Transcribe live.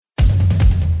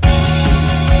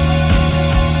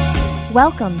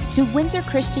Welcome to Windsor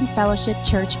Christian Fellowship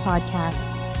Church Podcast.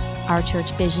 Our church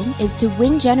vision is to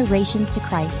win generations to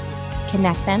Christ,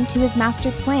 connect them to His master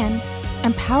plan,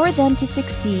 empower them to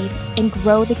succeed, and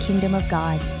grow the kingdom of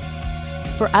God.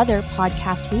 For other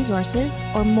podcast resources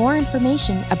or more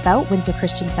information about Windsor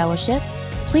Christian Fellowship,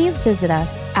 please visit us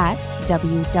at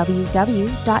www.wcf.ca.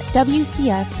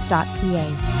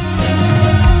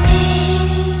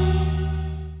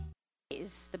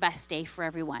 Is the best day for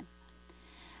everyone.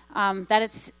 That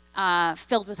it's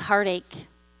filled with heartache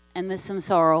and with some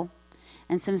sorrow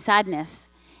and some sadness,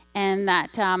 and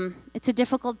that it's a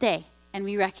difficult day, and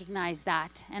we recognize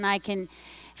that. And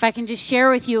if I can just share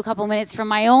with you a couple minutes from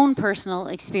my own personal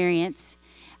experience.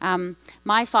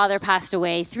 My father passed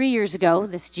away 3 years ago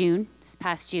this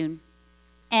past June,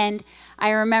 and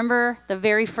I remember the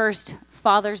very first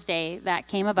Father's Day that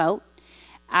came about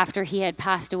after he had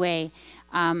passed away.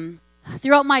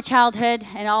 Throughout my childhood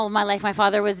and all of my life, my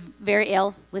father was very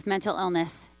ill with mental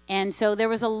illness. And so there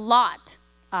was a lot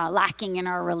lacking in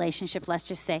our relationship, let's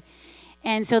just say.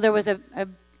 And so there was a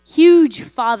huge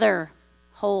father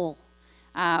hole,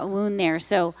 wound there.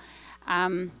 So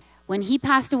when he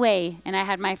passed away, and I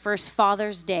had my first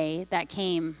Father's Day that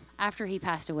came after he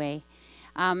passed away,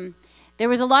 there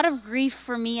was a lot of grief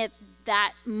for me at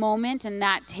that moment and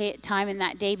that time and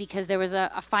that day, because there was a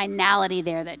finality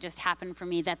there that just happened for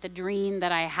me, that the dream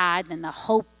that I had and the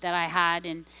hope that I had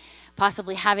and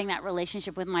possibly having that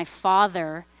relationship with my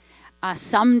father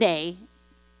someday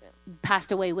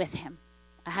passed away with him.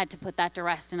 I had to put that to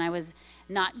rest, and I was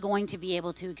not going to be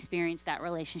able to experience that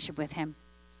relationship with him.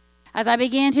 As I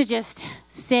began to just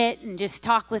sit and just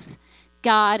talk with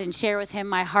God and share with him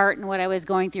my heart and what I was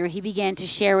going through, he began to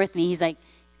share with me. He's like,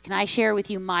 can I share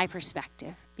with you my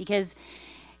perspective? Because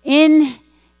in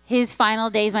his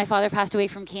final days, my father passed away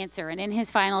from cancer. And in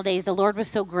his final days, the Lord was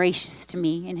so gracious to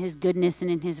me in his goodness and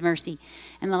in his mercy.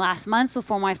 And the last month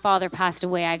before my father passed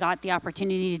away, I got the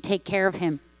opportunity to take care of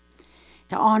him,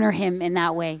 to honor him in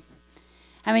that way.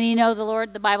 How many of you know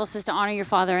the Bible says to honor your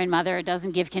father and mother? It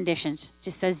doesn't give conditions. It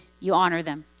just says you honor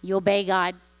them. You obey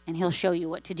God, and he'll show you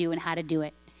what to do and how to do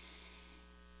it.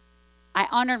 I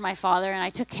honored my father, and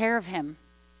I took care of him.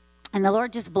 And the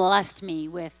Lord just blessed me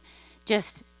with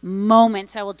just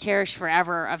moments I will cherish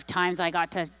forever of times I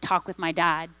got to talk with my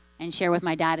dad and share with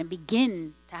my dad and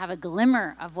begin to have a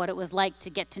glimmer of what it was like to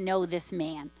get to know this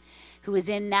man who is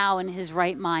now in his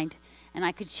right mind, and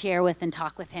I could share with and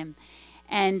talk with him.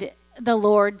 And the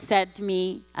Lord said to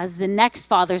me, as the next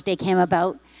Father's Day came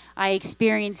about, I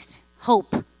experienced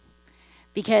hope,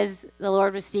 because the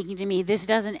Lord was speaking to me, this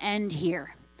doesn't end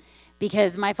here.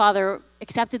 Because my father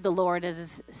accepted the Lord as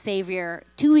his Savior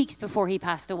 2 weeks before he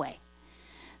passed away.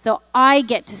 So I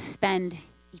get to spend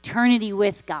eternity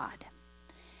with God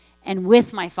and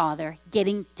with my father,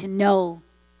 getting to know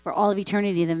for all of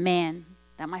eternity the man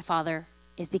that my father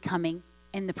is becoming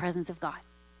in the presence of God.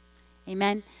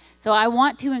 Amen. So I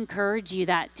want to encourage you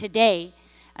that today,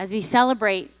 as we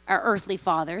celebrate our earthly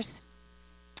fathers,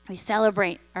 we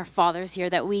celebrate our fathers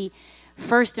here, that we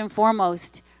first and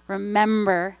foremost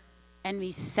remember and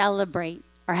we celebrate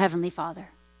our Heavenly Father,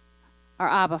 our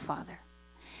Abba Father.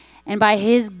 And by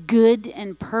His good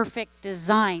and perfect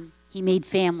design, He made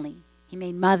family. He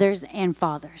made mothers and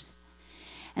fathers.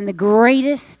 And the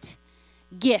greatest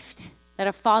gift that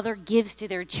a father gives to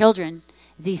their children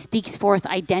is he speaks forth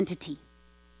identity.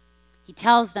 He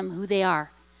tells them who they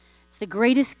are. It's the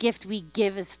greatest gift we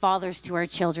give as fathers to our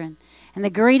children. And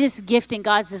the greatest gift in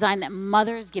God's design that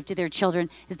mothers give to their children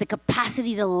is the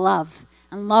capacity to love,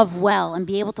 and love well, and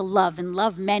be able to love and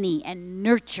love many and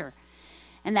nurture,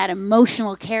 and that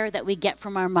emotional care that we get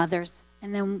from our mothers,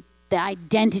 and then the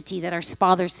identity that our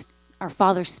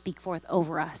fathers speak forth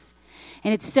over us.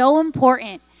 And it's so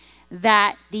important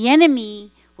that the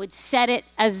enemy would set it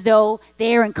as though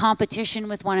they are in competition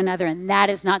with one another, and that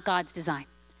is not God's design.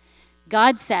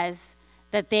 God says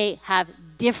that they have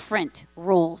different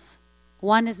roles.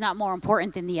 One is not more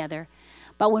important than the other.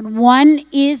 But when one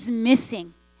is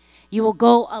missing, you will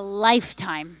go a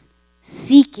lifetime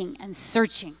seeking and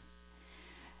searching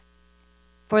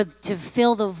to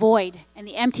fill the void and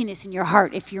the emptiness in your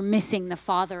heart if you're missing the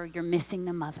father or you're missing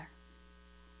the mother.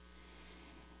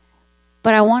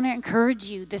 But I want to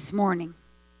encourage you this morning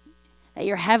that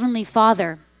your Heavenly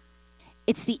Father,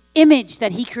 it's the image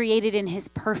that He created in His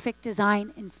perfect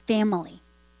design in family,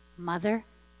 mother,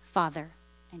 father,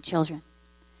 and children.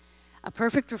 A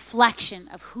perfect reflection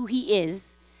of who He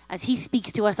is as He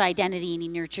speaks to us identity and He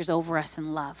nurtures over us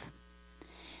in love.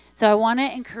 So I want to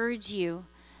encourage you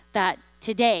that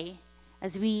today,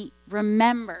 as we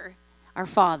remember our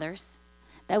fathers,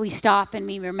 that we stop and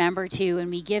we remember to, and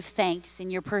we give thanks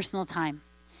in your personal time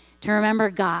to remember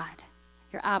God,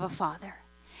 your Abba Father.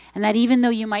 And that even though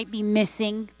you might be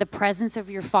missing the presence of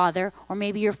your father, or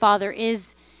maybe your father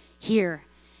is here,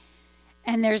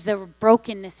 and there's the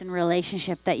brokenness in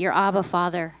relationship, that your Abba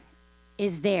Father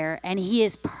is there, and he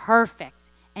is perfect,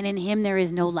 and in him there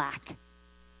is no lack.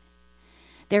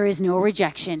 There is no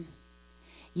rejection.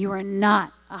 You are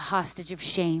not a hostage of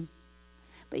shame,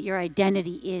 but your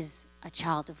identity is a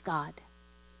child of God.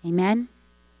 Amen?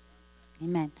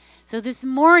 Amen. So this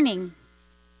morning,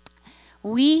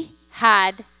 we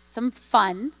had some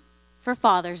fun for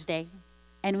Father's Day,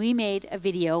 and we made a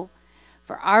video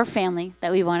for our family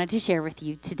that we wanted to share with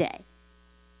you today.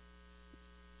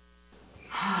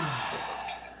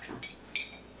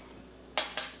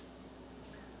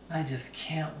 I just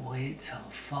can't wait till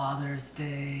Father's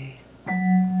Day.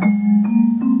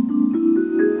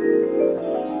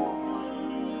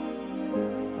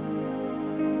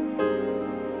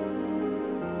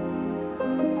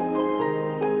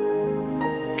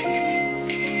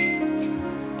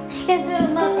 Because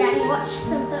Mom, Daddy watched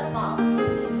some football.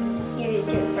 Here is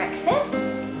your breakfast.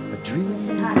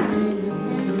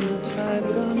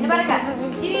 Peanut butter cup.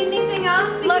 Do you need anything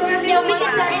else? Look, no,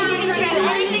 because Daddy didn't do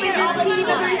anything at all.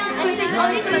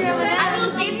 I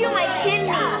will give you my kidney.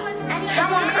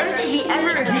 How on earth did we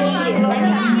ever take it?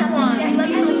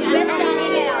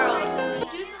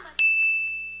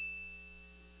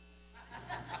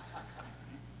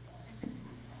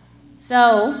 So,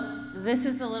 this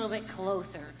is a little bit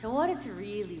closer to what it's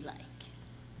really like.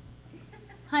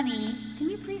 Honey, can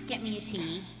you please get me a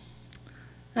tea?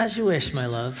 As you wish, my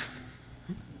love.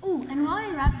 Ooh, and while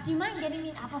you're up, do you mind getting me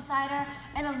an apple cider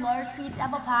and a large piece of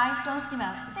apple pie? Don't steam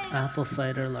out. Thanks. Apple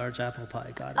cider, large apple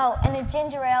pie, got it. Oh, and a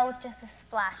ginger ale with just a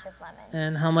splash of lemon.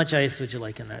 And how much ice would you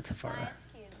like in that, Tafara? 5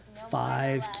 cubes. No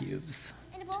 5 more, no cubes.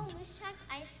 In a bowl of Moose Track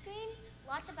ice cream,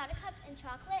 lots of buttercups and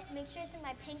chocolate. Make sure it's in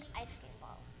my pink ice cream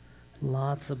bowl.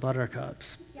 Lots of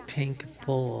buttercups. Pink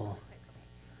bowl.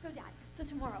 So Dad, so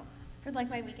tomorrow, for like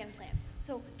my weekend plans,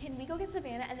 so can we go get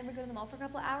Savannah and then we go to the mall for a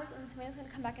couple of hours and then Savannah's gonna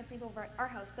come back and sleep over at our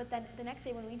house, but then the next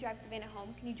day when we drive Savannah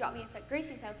home, can you drop me at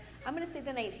Gracie's house? I'm gonna stay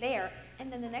the night there,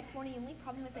 and then the next morning, the only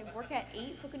problem is I work at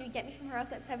 8, so can you get me from her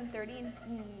house at 7:30 and,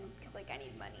 cause like I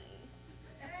need money.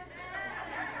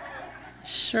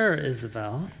 Sure,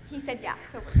 Isabel. He said yeah,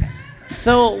 so we're good.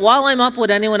 So while I'm up,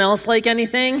 would anyone else like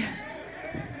anything?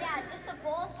 Yeah, just a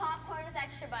bowl of popcorn with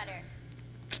extra butter.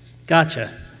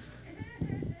 Gotcha.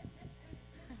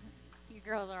 You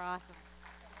girls are awesome.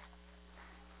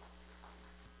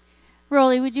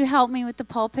 Rolly, would you help me with the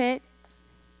pulpit?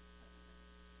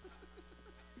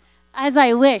 As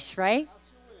I wish, right?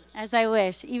 As I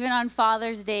wish. Even on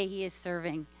Father's Day, he is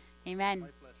serving. Amen.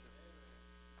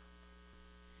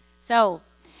 So,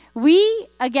 we,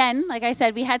 again, like I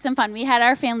said, we had some fun. We had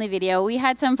our family video. We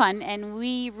had some fun, and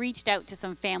we reached out to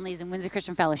some families in Windsor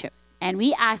Christian Fellowship. And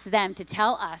we asked them to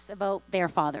tell us about their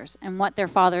fathers and what their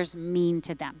fathers mean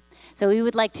to them. So we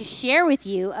would like to share with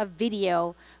you a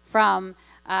video from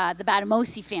the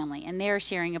Batamosi family, and they're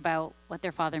sharing about what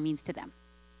their father means to them.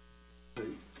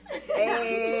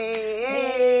 Hey.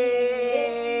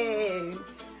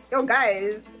 Yo,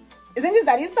 guys, isn't this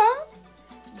Daddy's song?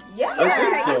 Yeah,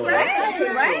 so.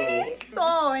 right?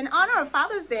 So, in honor of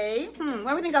Father's Day,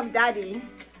 when we think of Daddy,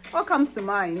 what comes to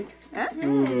mind? Eh?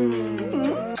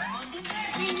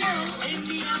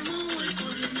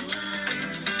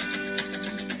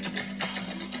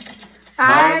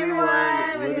 Hi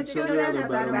everyone, we're the children of the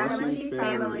Batamosi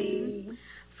family.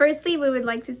 Firstly, we would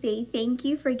like to say thank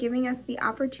you for giving us the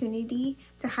opportunity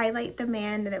to highlight the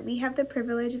man that we have the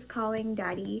privilege of calling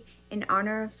Daddy in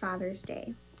honor of Father's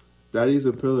Day. Daddy is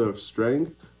a pillar of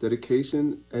strength,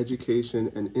 dedication, education,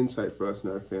 and insight for us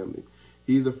and our family.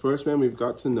 He's the first man we've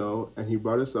got to know, and he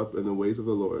brought us up in the ways of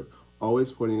the Lord,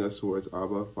 always pointing us towards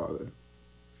Abba, Father.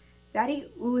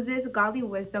 Daddy oozes godly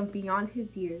wisdom beyond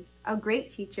his years, a great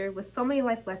teacher with so many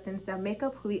life lessons that make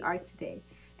up who we are today.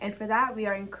 And for that, we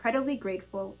are incredibly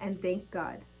grateful and thank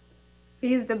God.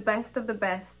 He is the best of the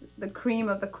best, the cream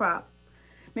of the crop.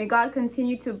 May God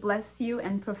continue to bless you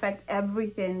and perfect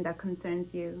everything that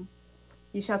concerns you.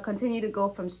 You shall continue to go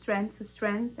from strength to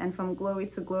strength and from glory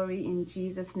to glory in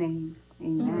Jesus' name.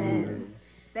 Amen.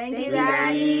 Thank you,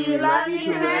 Daddy. We love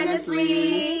you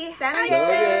tremendously.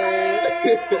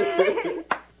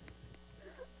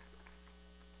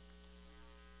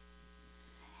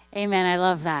 Amen. I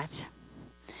love that.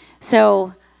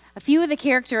 So, a few of the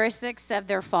characteristics of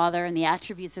their father and the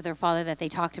attributes of their father that they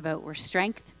talked about were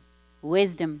strength,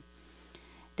 wisdom,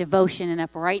 devotion, and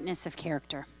uprightness of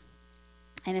character.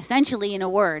 And essentially, in a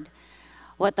word,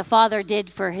 what the father did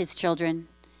for his children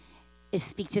is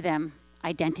speak to them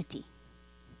identity.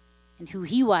 and who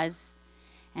he was,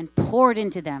 and poured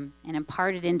into them and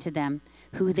imparted into them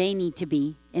who they need to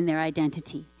be in their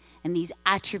identity. And these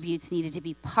attributes needed to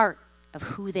be part of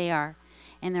who they are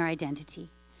in their identity.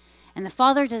 And the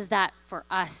Father does that for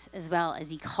us as well,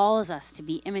 as he calls us to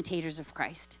be imitators of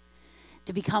Christ,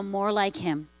 to become more like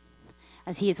him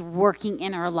as he is working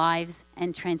in our lives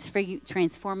and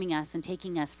transforming us and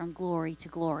taking us from glory to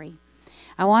glory.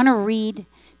 I want to read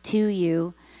to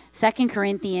you 2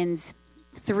 Corinthians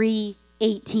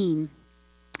 3:18,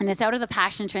 and it's out of the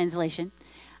Passion Translation.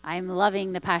 I'm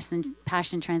loving the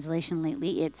Passion Translation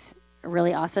lately. It's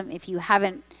really awesome. If you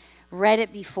haven't read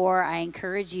it before, I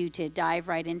encourage you to dive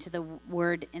right into the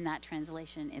word in that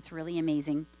translation. It's really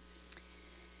amazing.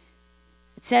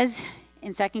 It says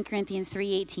in 2 Corinthians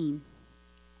 3:18,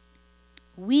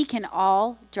 we can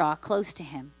all draw close to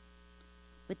him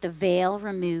with the veil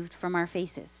removed from our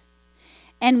faces.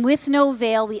 And with no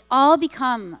veil, we all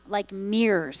become like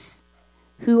mirrors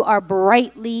who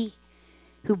brightly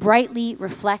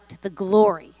reflect the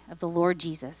glory of the Lord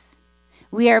Jesus.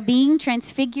 We are being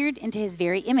transfigured into his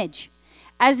very image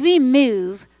as we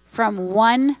move from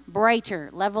one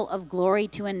brighter level of glory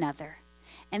to another.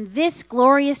 And this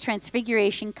glorious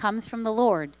transfiguration comes from the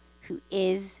Lord, who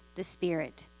is the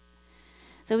Spirit.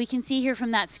 So we can see here from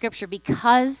that scripture,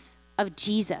 because of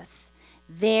Jesus,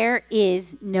 there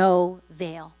is no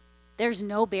veil. There's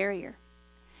no barrier.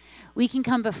 We can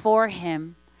come before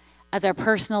him as our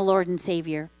personal Lord and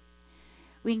Savior.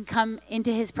 We can come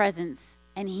into his presence,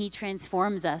 and he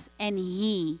transforms us, and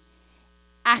he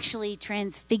actually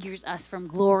transfigures us from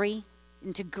glory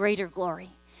into greater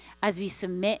glory as we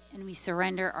submit and we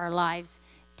surrender our lives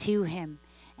to him.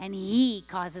 And he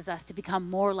causes us to become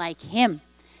more like him,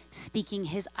 speaking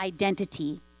his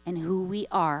identity and who we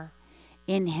are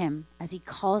in him as he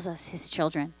calls us his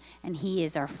children, and he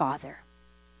is our Father.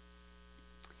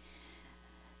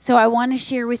 So I want to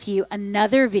share with you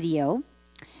another video.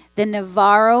 The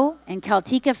Navarro and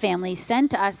Caltica family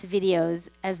sent us videos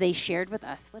as they shared with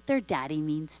us what their daddy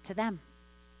means to them.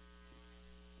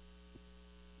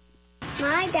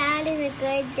 My dad is a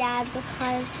good dad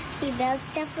because he builds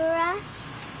stuff for us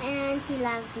and he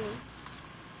loves me.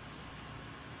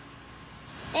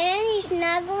 And he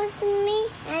snuggles with me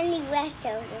and he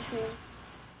wrestles with me.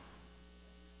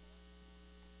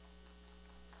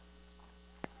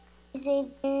 He's a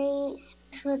very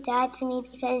special dad to me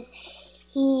because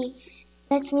he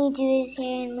lets me do his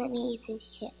hair and let me eat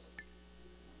his chips.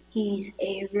 He's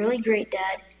a really great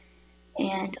dad,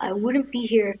 and I wouldn't be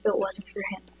here if it wasn't for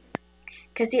him.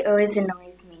 Because he always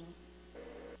annoys me.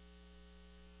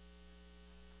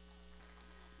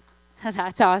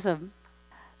 That's awesome.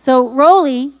 So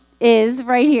Rolly is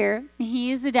right here.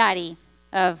 He is the daddy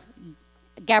of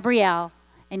Gabrielle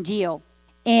and Gio.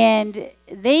 And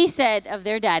they said of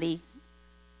their daddy,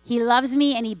 he loves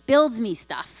me and he builds me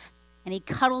stuff. And he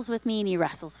cuddles with me and he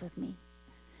wrestles with me.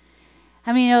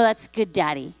 How many know that's good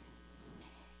daddy?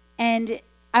 And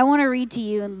I want to read to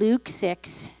you in Luke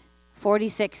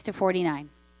 6:46-49.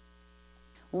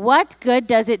 What good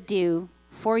does it do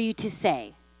for you to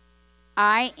say,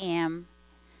 I am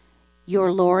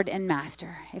your Lord and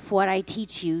Master, if what I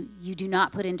teach you, you do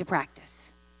not put into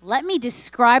practice? Let me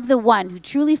describe the one who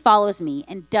truly follows me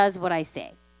and does what I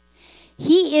say.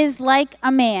 He is like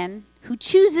a man who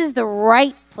chooses the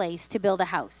right place to build a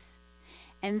house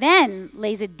and then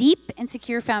lays a deep and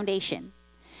secure foundation.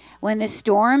 When the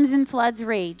storms and floods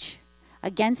rage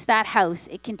against that house,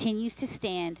 it continues to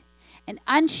stand and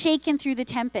unshaken through the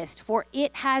tempest, for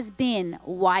it has been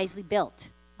wisely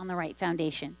built on the right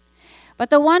foundation.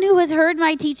 But the one who has heard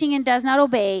my teaching and does not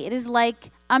obey, it is like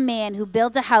a man who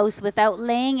builds a house without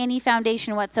laying any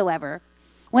foundation whatsoever.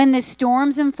 When the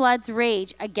storms and floods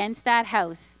rage against that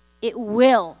house, it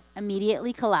will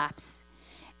immediately collapse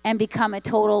and become a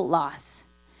total loss.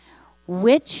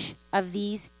 Which of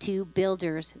these two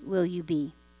builders will you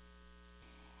be?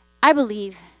 I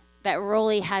believe that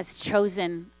Rolly has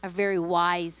chosen a very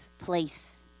wise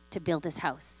place to build his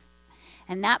house.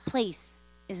 And that place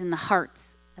is in the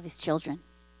hearts of his children.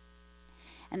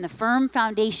 And the firm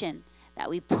foundation that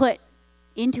we put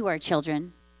into our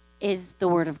children is the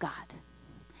Word of God,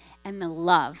 and the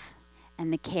love,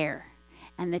 and the care,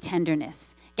 and the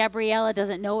tenderness. Gabriella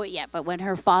doesn't know it yet, but when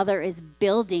her father is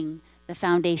building the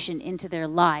foundation into their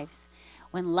lives,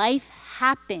 when life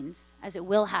happens, as it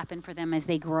will happen for them as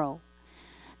they grow,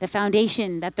 the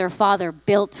foundation that their father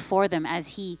built for them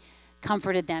as he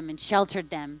comforted them and sheltered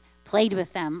them, played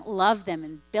with them, loved them,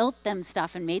 and built them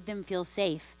stuff and made them feel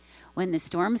safe, when the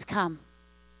storms come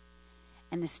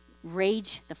and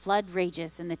the flood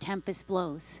rages and the tempest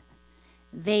blows,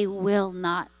 they will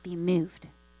not be moved.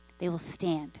 They will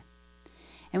stand.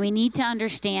 And we need to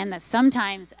understand that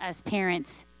sometimes as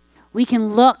parents, we can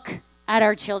look at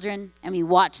our children and we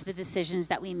watch the decisions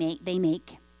that they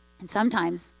make. And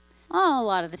sometimes, a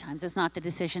lot of the times, it's not the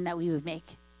decision that we would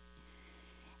make.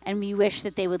 And we wish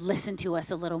that they would listen to us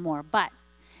a little more. But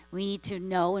we need to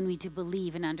know and we need to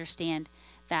believe and understand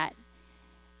that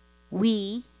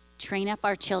we train up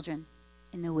our children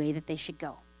in the way that they should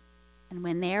go. And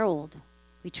when they're old,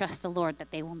 we trust the Lord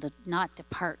that they will not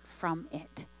depart from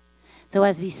it. So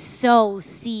as we sow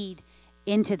seed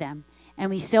into them, and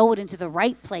we sow it into the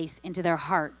right place, into their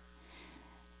heart,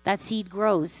 that seed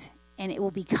grows, and it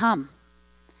will become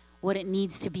what it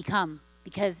needs to become,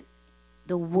 because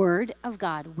the word of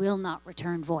God will not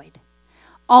return void.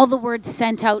 All the words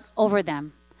sent out over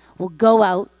them will go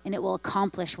out, and it will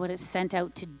accomplish what it's sent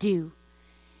out to do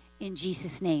in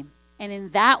Jesus' name. And in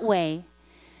that way,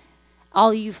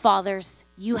 all you fathers,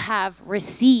 you have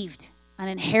received an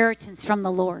inheritance from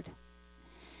the Lord.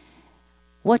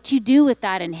 What you do with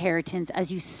that inheritance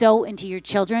as you sow into your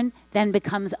children then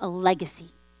becomes a legacy.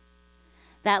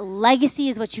 That legacy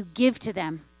is what you give to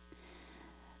them,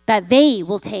 that they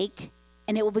will take,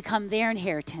 and it will become their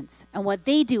inheritance. And what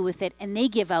they do with it and they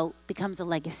give out becomes a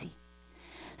legacy.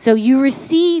 So you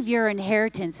receive your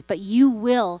inheritance, but you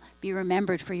will be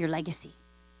remembered for your legacy,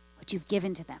 what you've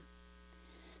given to them.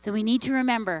 So we need to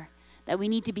remember that we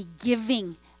need to be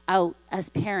giving out as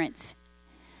parents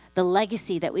the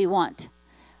legacy that we want.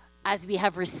 As we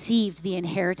have received the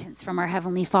inheritance from our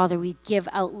Heavenly Father, we give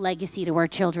out legacy to our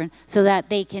children so that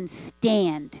they can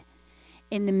stand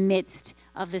in the midst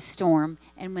of the storm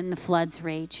and when the floods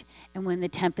rage and when the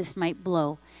tempest might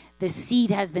blow. The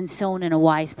seed has been sown in a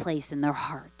wise place in their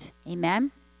heart.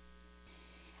 Amen?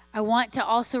 I want to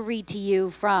also read to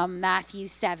you from Matthew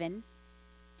 7,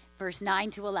 verse 9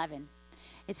 to 11.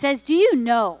 It says, "Do you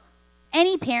know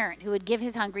any parent who would give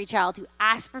his hungry child who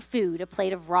asked for food a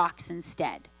plate of rocks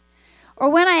instead? Or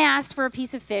when I asked for a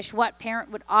piece of fish, what parent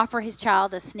would offer his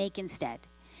child a snake instead?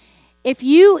 If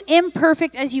you,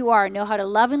 imperfect as you are, know how to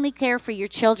lovingly care for your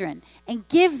children and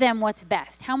give them what's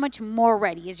best, how much more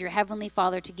ready is your Heavenly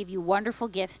Father to give you wonderful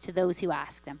gifts to those who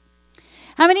ask them?"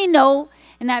 How many know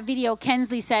in that video,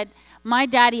 Kensley said, "My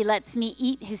daddy lets me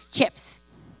eat his chips."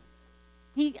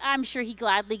 I'm sure he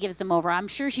gladly gives them over. I'm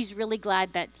sure she's really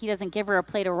glad that he doesn't give her a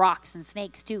plate of rocks and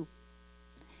snakes too.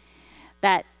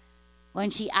 That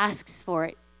when she asks for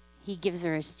it, he gives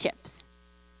her his chips.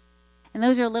 And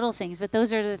those are little things, but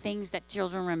those are the things that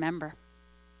children remember.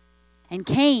 And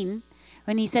Cain,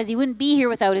 when he says he wouldn't be here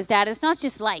without his dad, it's not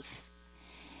just life.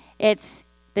 It's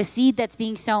the seed that's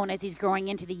being sown as he's growing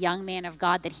into the young man of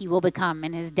God that he will become,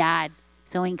 and his dad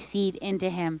sowing seed into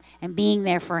him and being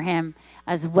there for him,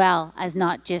 as well as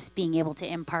not just being able to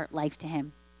impart life to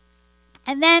him.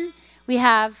 And then we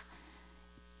have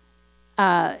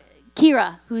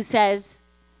Kira, who says,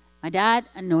 "My dad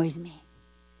annoys me."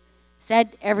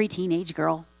 Said every teenage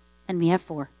girl, and we have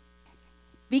 4.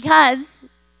 Because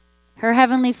her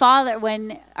Heavenly Father,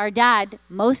 when our dad,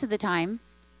 most of the time,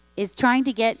 is trying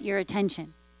to get your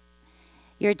attention.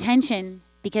 Your attention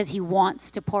because he wants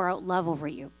to pour out love over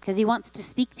you, because he wants to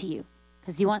speak to you,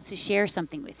 because he wants to share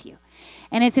something with you.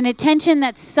 And it's an attention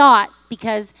that's sought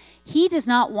because he does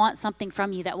not want something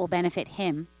from you that will benefit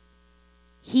him.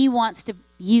 He wants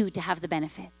you to have the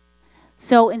benefit.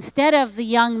 So instead of the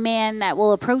young man that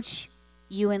will approach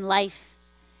you in life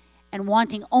and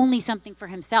wanting only something for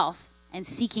himself and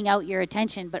seeking out your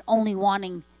attention, but only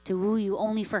wanting to woo you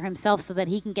only for himself so that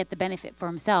he can get the benefit for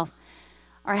himself,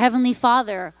 our Heavenly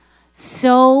Father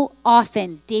so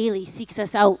often daily seeks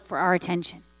us out for our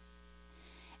attention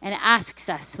and asks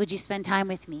us, "Would you spend time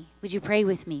with me? Would you pray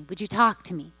with me? Would you talk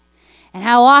to me?" And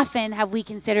how often have we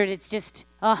considered it's just,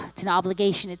 it's an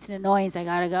obligation, it's an annoyance, I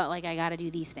gotta go, I gotta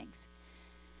do these things.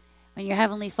 When your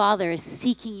Heavenly Father is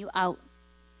seeking you out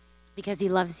because he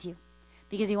loves you,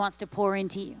 because he wants to pour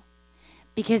into you,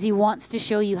 because he wants to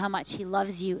show you how much he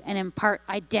loves you and impart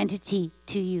identity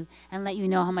to you and let you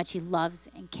know how much he loves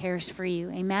and cares for you.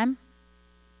 Amen?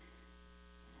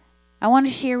 I want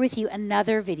to share with you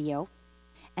another video,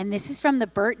 and this is from the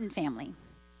Burton family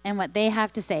and what they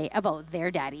have to say about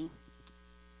their daddy.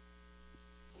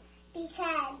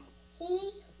 Because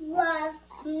he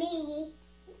loved me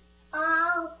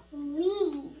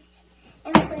always,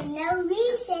 and for no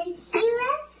reason he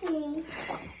loves me.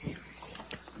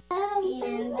 And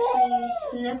he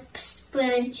snips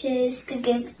branches to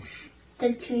give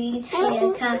the trees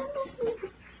haircuts.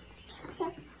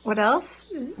 What else?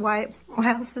 Why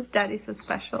else is Daddy so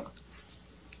special?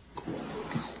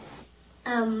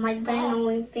 My brain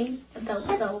only thinks about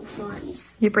those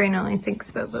ones. Your brain only thinks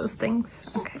about those things?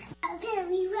 Okay.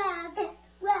 Rabbit,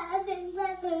 Robin,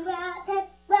 Robin, Robin, Robin,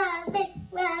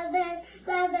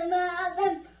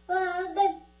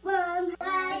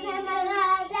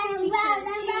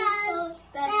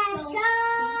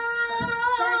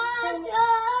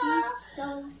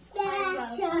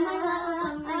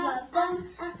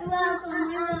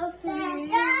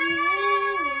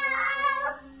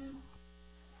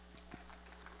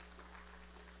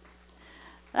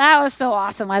 That was so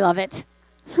awesome. I love it.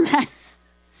 That's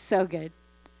so good.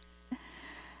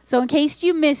 So in case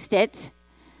you missed it,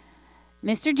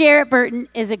 Mr. Jarrett Burton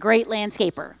is a great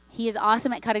landscaper. He is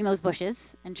awesome at cutting those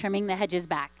bushes and trimming the hedges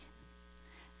back.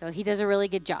 So he does a really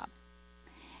good job.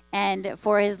 And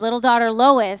for his little daughter,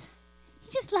 Lois,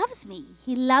 he just loves me.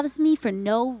 He loves me for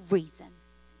no reason.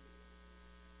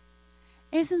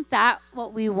 Isn't that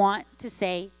what we want to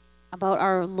say about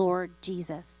our Lord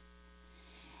Jesus?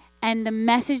 And the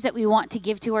message that we want to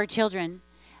give to our children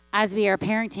as we are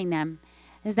parenting them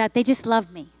is that they just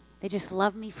love me. They just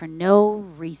love me for no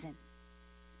reason.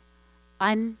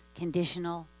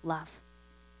 Unconditional love.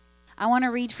 I want to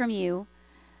read from you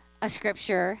a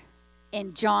scripture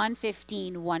in John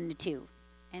 15, 1-2.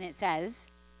 And it says,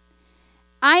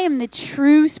 I am the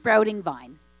true sprouting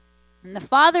vine, and the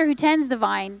farmer who tends the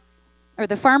vine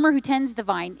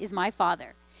is my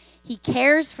Father. He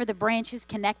cares for the branches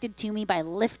connected to me by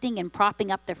lifting and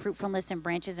propping up the fruitfulness in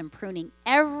branches and pruning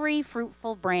every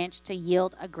fruitful branch to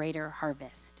yield a greater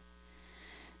harvest.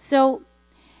 So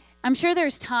I'm sure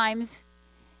there's times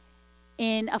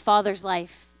in a father's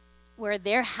life where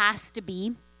there has to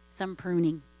be some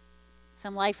pruning,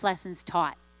 some life lessons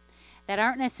taught that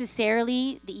aren't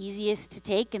necessarily the easiest to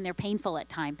take, and they're painful at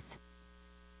times.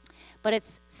 But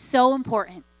it's so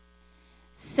important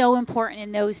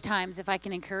in those times, if I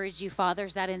can encourage you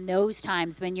fathers, that in those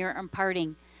times when you're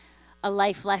imparting a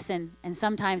life lesson, and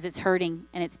sometimes it's hurting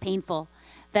and it's painful,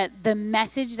 that the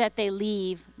message that they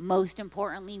leave most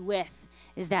importantly with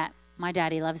is that my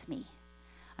daddy loves me.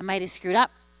 I might have screwed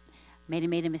up, made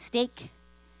a mistake,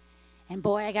 and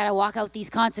boy, I got to walk out these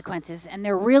consequences. And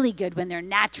they're really good when they're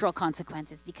natural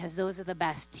consequences, because those are the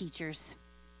best teachers,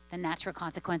 the natural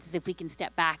consequences, if we can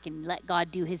step back and let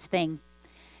God do his thing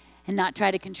and not try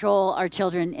to control our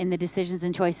children in the decisions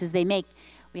and choices they make.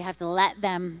 We have to let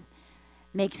them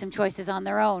make some choices on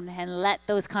their own and let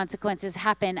those consequences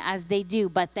happen as they do.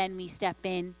 But then we step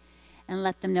in and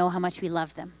let them know how much we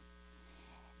love them,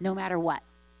 no matter what.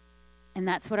 And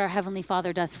that's what our Heavenly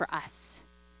Father does for us.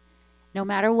 No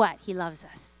matter what, he loves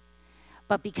us.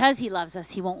 But because he loves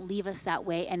us, he won't leave us that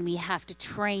way, and we have to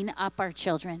train up our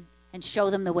children and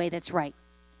show them the way that's right.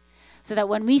 So that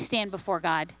when we stand before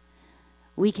God,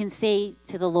 we can say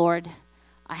to the Lord,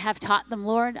 I have taught them,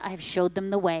 Lord, I have showed them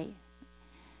the way.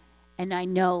 And I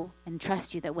know and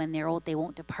trust you that when they're old, they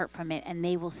won't depart from it, and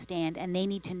they will stand, and they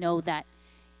need to know that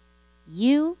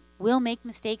you will make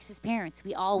mistakes as parents.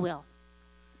 We all will.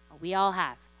 We all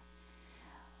have.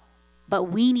 But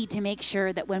we need to make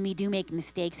sure that when we do make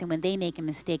mistakes and when they make a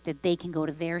mistake, that they can go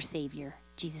to their Savior,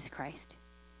 Jesus Christ.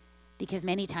 Because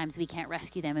many times we can't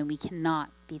rescue them and we cannot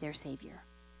be their Savior.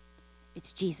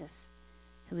 It's Jesus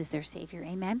who is their Savior.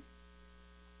 Amen?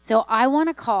 So I want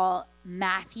to call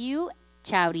Matthew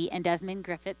Chowdy and Desmond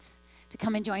Griffiths to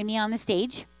come and join me on the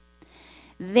stage.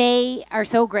 They are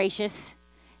so gracious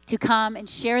to come and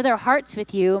share their hearts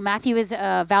with you. Matthew is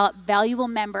a valuable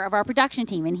member of our production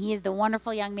team, and he is the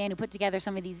wonderful young man who put together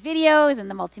some of these videos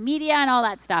and the multimedia and all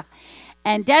that stuff.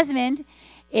 And Desmond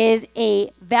is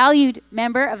a valued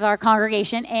member of our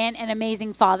congregation and an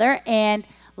amazing father and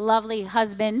lovely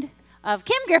husband of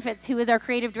Kim Griffiths, who is our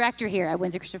creative director here at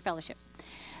Windsor Christian Fellowship.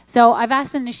 So I've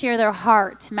asked them to share their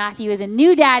heart. Matthew is a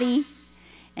new daddy,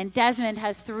 and Desmond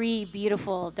has 3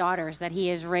 beautiful daughters that he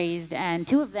has raised, and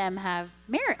 2 of them have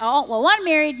married. Oh, well, one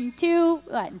married, and 2,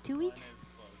 in 2 weeks?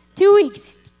 2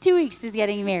 weeks. 2 weeks is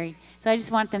getting married. So I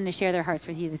just want them to share their hearts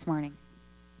with you this morning.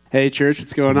 Hey, church,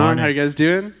 what's going on? How you guys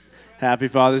doing? Happy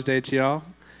Father's Day to y'all.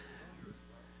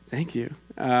 Thank you.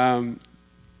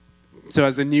 So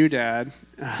as a new dad,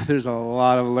 there's a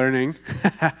lot of learning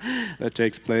that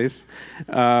takes place.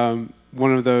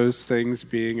 One of those things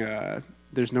being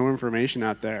there's no information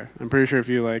out there. I'm pretty sure if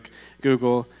you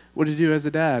Google, what do you do as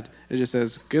a dad? It just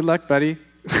says, good luck, buddy.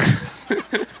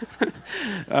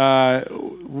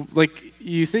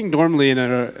 You think normally in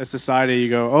a society, you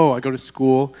go, oh, I go to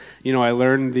school, I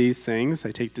learn these things,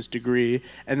 I take this degree,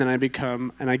 and then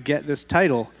I get this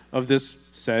title of this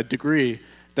said degree.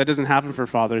 That doesn't happen for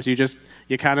fathers.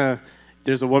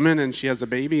 There's a woman and she has a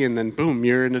baby, and then boom,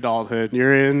 you're in adulthood,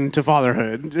 you're into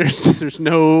fatherhood. There's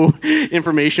no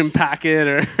information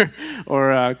packet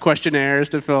or questionnaires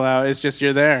to fill out. It's just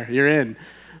you're there, you're in.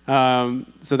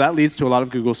 So that leads to a lot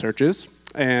of Google searches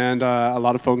and a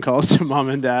lot of phone calls to mom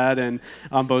and dad and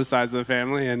on both sides of the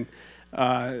family, and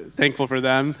thankful for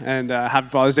them. And happy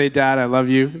Father's Day, Dad. I love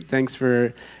you. Thanks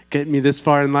for getting me this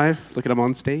far in life. Look at him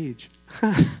on stage.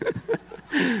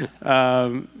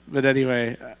 But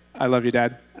anyway, I love you,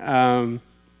 Dad.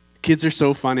 Kids are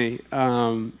so funny.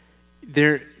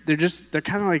 they're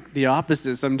kind of like the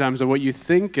opposite sometimes of what you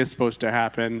think is supposed to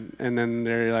happen, and then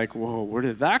they're like, whoa, where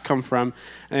did that come from?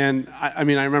 And I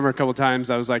remember a couple times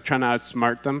I was like trying to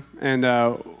outsmart them, and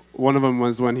one of them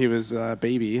was when he was a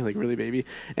baby, like really baby,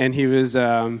 and he was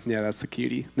that's the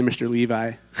cutie, the Mr.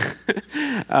 Levi.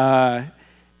 I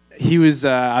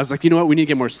was like, you know what, we need to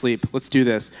get more sleep. Let's do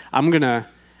this.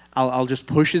 I'll just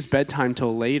push his bedtime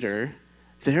till later.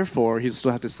 Therefore, he'll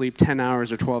still have to sleep 10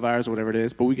 hours or 12 hours or whatever it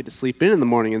is, but we get to sleep in the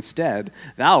morning instead.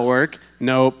 That'll work.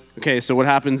 Nope. Okay, so what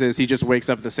happens is he just wakes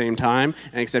up at the same time,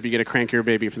 and except you get a crankier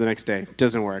baby for the next day.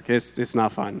 Doesn't work. It's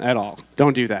not fun at all.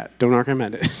 Don't do that. Don't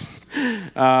recommend it.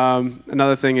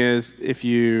 Another thing is if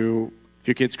your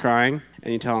kid's crying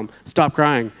and you tell them, stop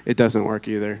crying, it doesn't work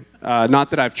either.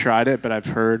 Not that I've tried it, but I've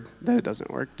heard that it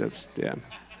doesn't work.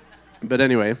 But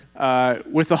anyway,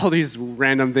 with all these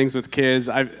random things with kids,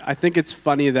 I think it's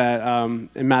funny that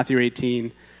in Matthew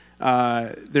 18,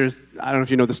 I don't know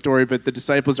if you know the story, but the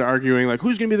disciples are arguing, like,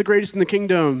 who's going to be the greatest in the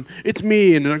kingdom? It's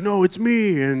me. And they're like, no, it's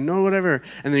me. And no, whatever.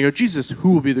 And then you go, Jesus,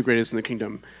 who will be the greatest in the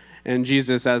kingdom? And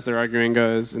Jesus, as they're arguing,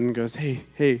 goes, hey.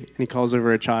 And he calls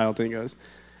over a child and he goes,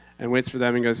 and waits for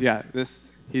them and goes, yeah,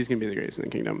 he's going to be the greatest in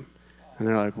the kingdom. And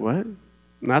they're like, what?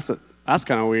 And that's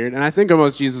kind of weird. And I think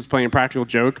almost Jesus is playing a practical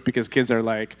joke because kids are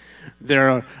like,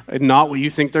 they're not what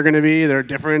you think they're going to be. They're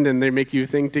different and they make you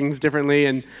think things differently.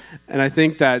 And I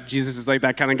think that Jesus is like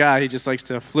that kind of guy. He just likes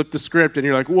to flip the script and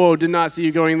you're like, whoa, did not see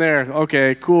you going there.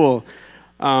 Okay, cool.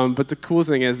 But the cool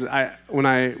thing is when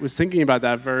I was thinking about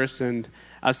that verse and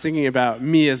I was thinking about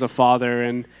me as a father,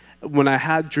 and when I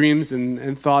had dreams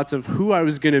and thoughts of who I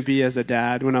was going to be as a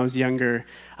dad when I was younger,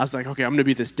 I was like, okay, I'm going to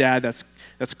be this dad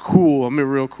that's cool. I'm going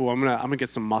to be real cool. I'm going to get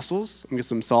some muscles. I'm going to get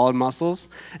some solid muscles.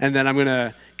 And then I'm going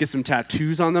to get some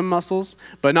tattoos on them muscles,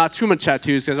 but not too much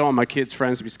tattoos because I don't want my kids'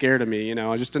 friends to be scared of me,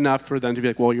 just enough for them to be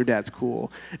like, well, your dad's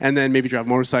cool. And then maybe drive a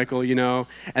motorcycle, and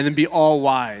then be all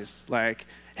wise. Like,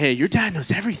 hey, your dad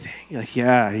knows everything. You're like,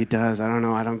 yeah, he does. I don't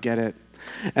know. I don't get it.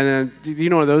 And then, do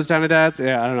you know one of those kind of dads?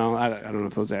 Yeah, I don't know. I don't know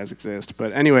if those dads exist.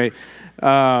 But anyway,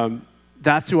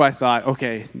 that's who I thought,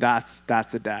 okay, that's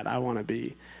the dad I want to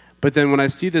be. But then when I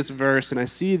see this verse and I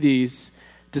see these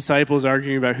disciples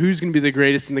arguing about who's going to be the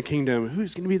greatest in the kingdom,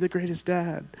 who's going to be the greatest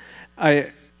dad,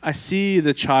 I see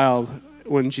the child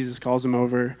when Jesus calls him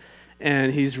over,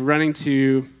 and he's running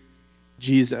to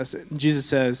Jesus. And Jesus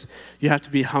says, you have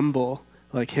to be humble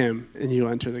like him, and you'll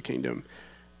enter the kingdom.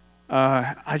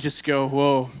 I just go,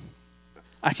 whoa.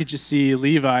 I could just see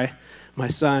Levi, my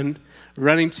son,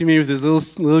 running to me with his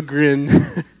little grin,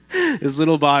 his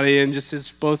little body, and just his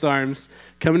both arms,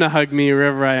 coming to hug me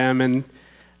wherever I am. And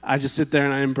I just sit there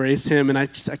and I embrace him. And I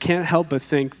can't help but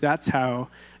think that's how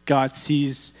God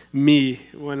sees me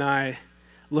when I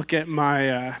look at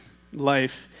my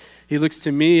life. He looks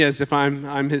to me as if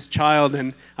I'm his child,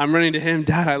 and I'm running to him,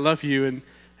 Dad, I love you. And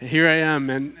here I am.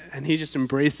 And he just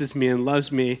embraces me and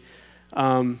loves me.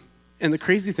 And the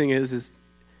crazy thing is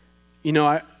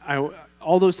I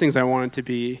all those things I wanted to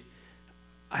be,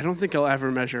 I don't think I'll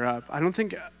ever measure up. I don't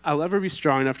think I'll ever be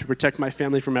strong enough to protect my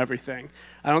family from everything.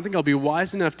 I don't think I'll be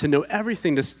wise enough to know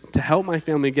everything to help my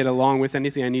family get along with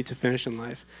anything I need to finish in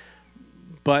life.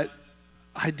 But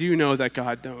I do know that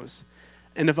God knows.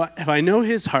 And if I know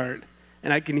his heart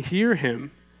and I can hear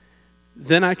him,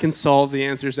 then I can solve the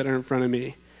answers that are in front of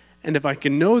me. And if I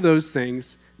can know those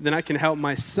things, then I can help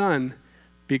my son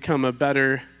become a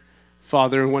better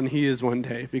father when he is one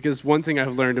day. Because one thing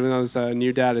I've learned when I was a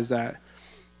new dad is that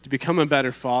to become a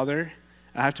better father,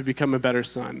 I have to become a better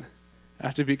son. I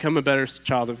have to become a better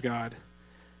child of God.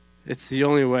 It's the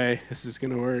only way this is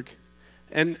going to work.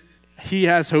 And he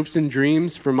has hopes and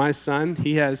dreams for my son.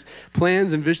 He has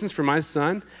plans and visions for my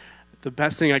son. The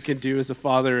best thing I can do as a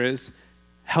father is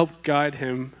help guide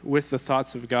him with the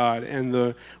thoughts of God and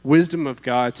the wisdom of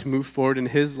God to move forward in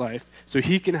his life so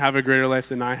he can have a greater life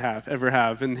than I ever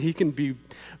have. And he can be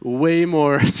way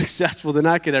more successful than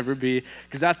I could ever be,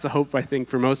 because that's the hope, I think,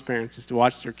 for most parents, is to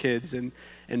watch their kids and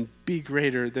be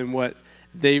greater than what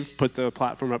they've put the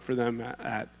platform up for them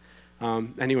at.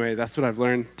 Anyway, that's what I've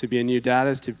learned. To be a new dad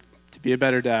is to be a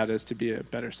better dad is to be a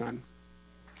better son.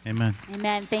 Amen.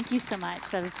 Amen. Thank you so much.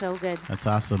 That was so good. That's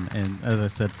awesome. And as I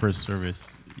said, first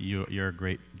service, you're a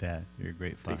great dad. You're a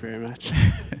great father. Thank you very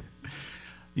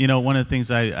much. One of the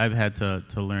things I've had to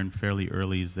learn fairly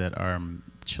early is that our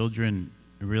children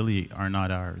really are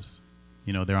not ours.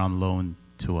 They're on loan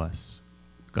to us.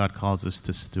 God calls us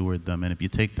to steward them. And if you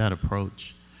take that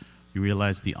approach, you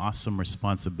realize the awesome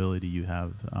responsibility you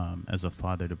have as a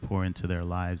father to pour into their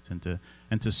lives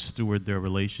and to steward their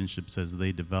relationships as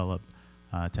they develop.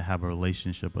 To have a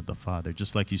relationship with the Father,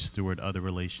 just like you steward other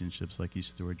relationships, like you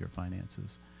steward your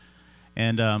finances.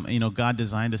 And, God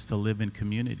designed us to live in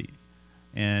community.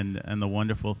 And the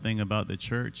wonderful thing about the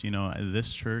church,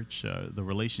 this church, the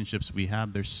relationships we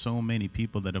have, there's so many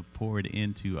people that have poured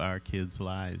into our kids'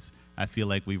 lives. I feel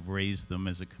like we've raised them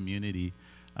as a community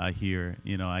here.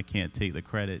 I can't take the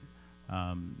credit,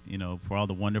 for all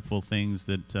the wonderful things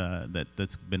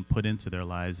that's been put into their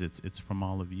lives. It's from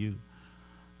all of you.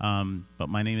 But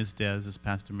my name is Des, as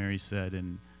Pastor Mary said,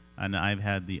 and I've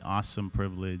had the awesome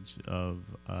privilege of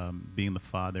being the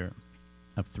father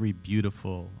of 3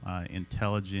 beautiful,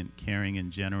 intelligent, caring,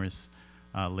 and generous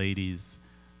ladies,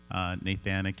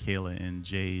 Nathana, Kayla, and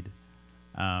Jade.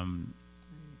 I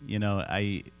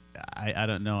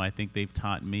don't know. I think they've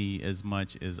taught me as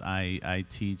much as I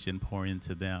teach and pour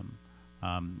into them.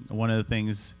 One of the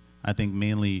things I think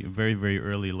mainly very, very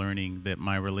early learning that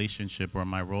my relationship or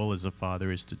my role as a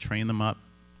father is to train them up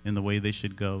in the way they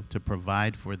should go, to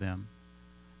provide for them,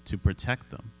 to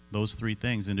protect them. Those 3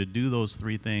 things. And to do those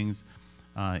 3 things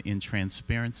in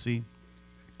transparency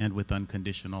and with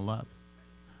unconditional love.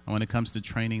 And when it comes to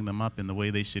training them up in the way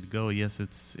they should go, yes,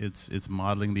 it's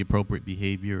modeling the appropriate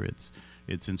behavior, it's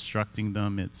instructing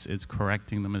them, it's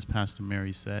correcting them, as Pastor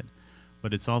Mary said,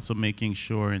 but it's also making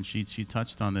sure, and she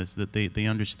touched on this, that they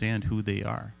understand who they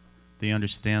are. They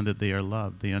understand that they are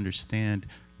loved. They understand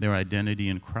their identity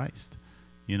in Christ.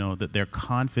 That they're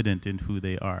confident in who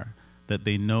they are, that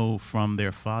they know from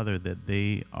their Father that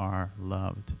they are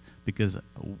loved. Because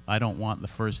I don't want the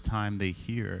first time they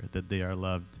hear that they are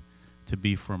loved to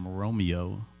be from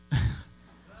Romeo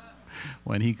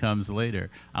when he comes later.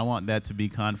 I want that to be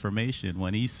confirmation.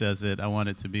 When he says it, I want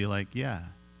it to be like, yeah,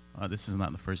 this is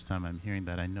not the first time I'm hearing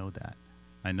that. I know that.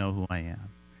 I know who I am.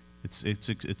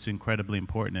 It's incredibly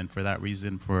important. And for that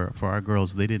reason, for our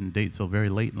girls, they didn't date till very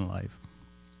late in life,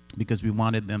 because we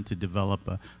wanted them to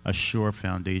develop a sure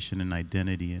foundation and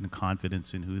identity and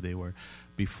confidence in who they were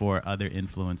before other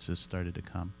influences started to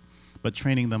come. But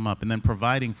training them up and then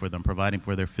providing for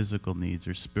their physical needs,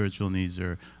 their spiritual needs,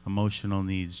 their emotional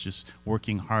needs, just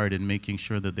working hard and making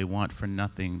sure that they want for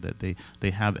nothing, that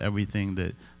they have everything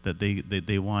that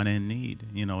they want and need,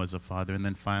 as a father. And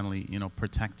then finally,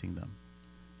 protecting them,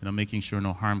 making sure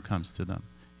no harm comes to them,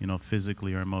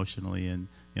 physically or emotionally. And,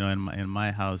 in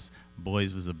my house,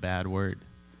 boys was a bad word.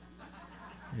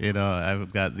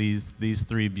 I've got these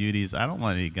 3 beauties. I don't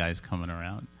want any guys coming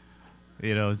around.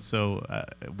 So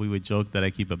we would joke that I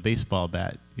keep a baseball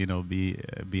bat,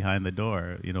 behind the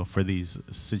door, for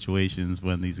these situations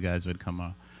when these guys would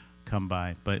come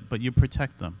by. But you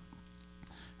protect them,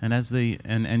 and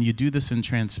and you do this in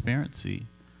transparency.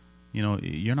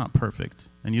 You're not perfect,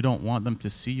 and you don't want them to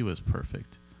see you as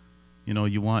perfect.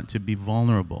 You want to be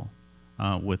vulnerable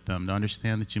with them, to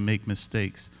understand that you make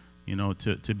mistakes.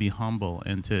 To be humble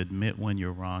and to admit when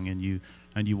you're wrong, and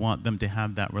you want them to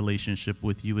have that relationship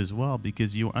with you as well,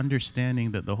 because you're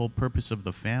understanding that the whole purpose of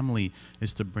the family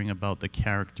is to bring about the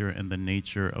character and the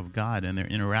nature of God, and their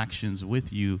interactions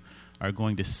with you are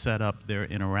going to set up their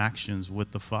interactions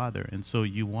with the Father. And so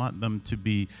you want them to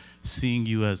be seeing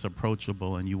you as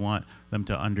approachable, and you want them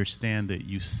to understand that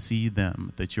you see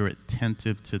them, that you're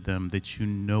attentive to them, that you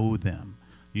know them.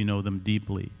 You know them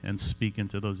deeply and speak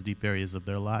into those deep areas of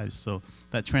their lives. So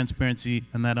that transparency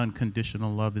and that unconditional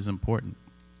love is important.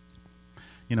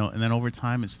 And then over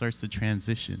time it starts to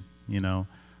transition. They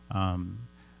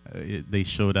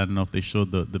showed, I don't know if they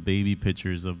showed the baby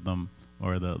pictures of them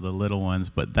or the little ones,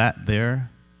 but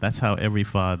that's how every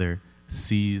father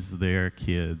sees their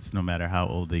kids, no matter how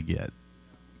old they get.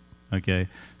 Okay?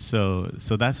 So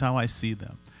that's how I see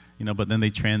them. But then they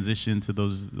transitioned to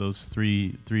those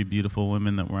three beautiful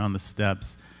women that were on the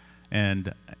steps,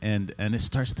 and it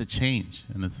starts to change.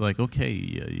 And it's like, okay,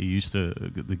 you used to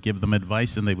give them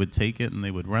advice and they would take it and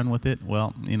they would run with it.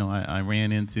 Well, I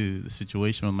ran into the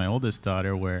situation with my oldest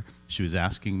daughter where she was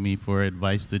asking me for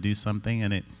advice to do something,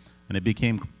 and it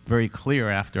became very clear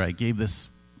after I gave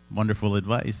this wonderful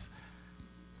advice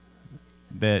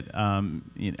that, and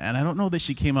I don't know that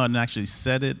she came out and actually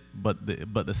said it, but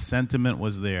the sentiment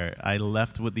was there. I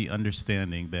left with the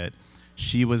understanding that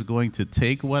she was going to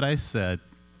take what I said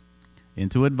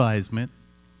into advisement.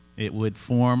 It would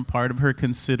form part of her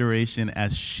consideration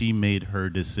as she made her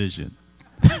decision.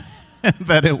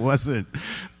 That it wasn't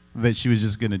that she was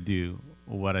just going to do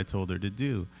what I told her to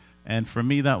do. And for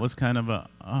me, that was kind of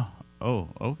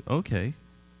okay.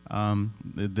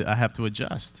 I have to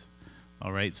adjust.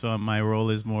 All right, so my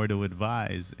role is more to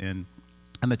advise, and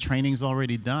the training's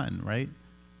already done, right?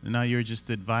 And now you're just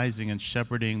advising and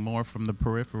shepherding more from the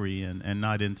periphery and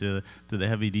not into the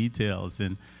heavy details.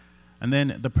 And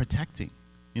then the protecting,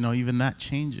 even that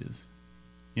changes,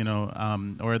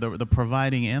 or the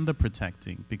providing and the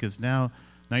protecting, because now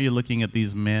Now you're looking at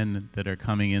these men that are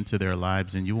coming into their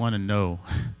lives, and you want to know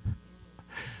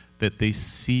that they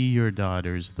see your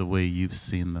daughters the way you've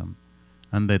seen them,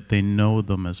 and that they know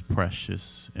them as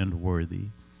precious and worthy,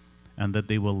 and that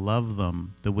they will love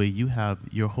them the way you have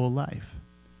your whole life.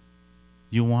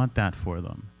 You want that for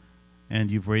them,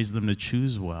 and you've raised them to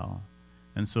choose well.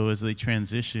 And so as they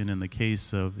transition, in the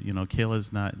case of,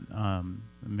 Kayla's not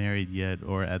married yet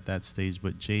or at that stage,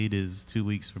 but Jade is 2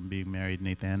 weeks from being married.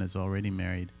 Nathan is already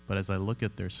married. But as I look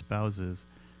at their spouses,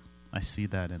 I see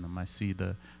that in them. I see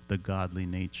the godly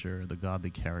nature, the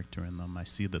godly character in them. I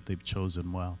see that they've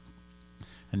chosen well.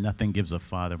 And nothing gives a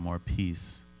father more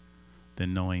peace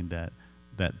than knowing that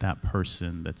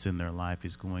person that's in their life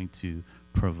is going to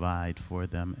provide for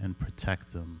them and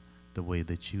protect them the way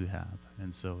that you have.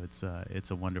 And so it's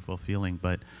a wonderful feeling.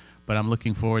 But I'm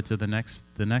looking forward to the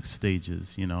next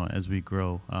stages, as we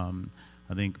grow.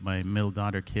 I think my middle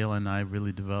daughter Kayla and I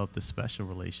really developed a special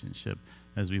relationship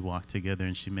as we walk together,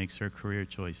 and she makes her career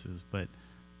choices. But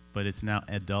it's now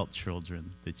adult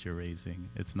children that you're raising.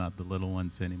 It's not the little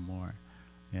ones anymore.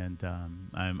 And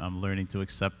I'm learning to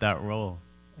accept that role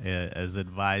as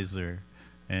advisor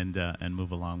and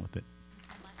move along with it.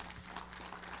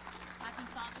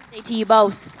 To you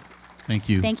both. Thank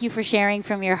you. Thank you for sharing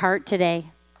from your heart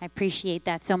today. I appreciate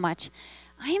that so much.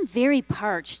 I am very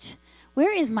parched.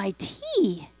 Where is my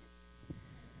tea?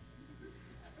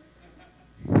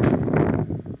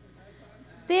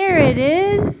 There it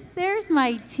is. There's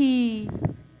my tea.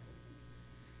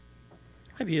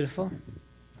 Hi, beautiful.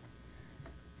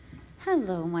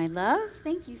 Hello, my love.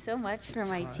 Thank you so much for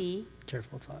It's my hot. tea.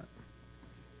 Careful, it's hot.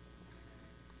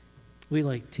 We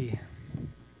like tea.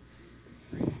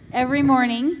 Every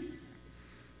morning,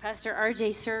 Pastor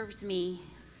RJ serves me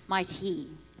my tea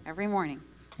every morning.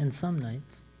 And some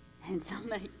nights. And some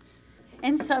nights.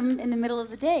 And some in the middle of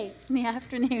the day, in the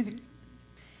afternoon.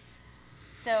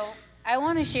 So I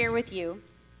want to share with you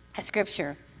a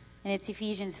scripture, and it's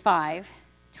Ephesians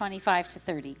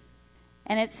 5:25-30.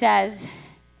 And it says,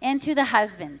 "And to the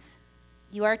husbands,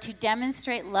 you are to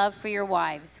demonstrate love for your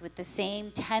wives with the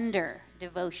same tender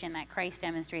devotion that Christ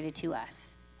demonstrated to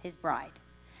us, his bride.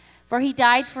 For he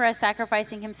died for us,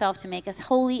 sacrificing himself to make us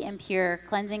holy and pure,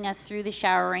 cleansing us through the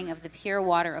showering of the pure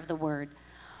water of the word.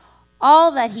 All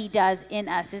that he does in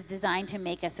us is designed to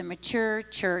make us a mature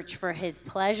church for his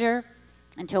pleasure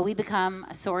until we become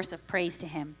a source of praise to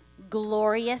him,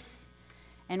 glorious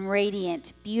and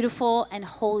radiant, beautiful and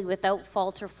holy, without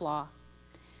fault or flaw.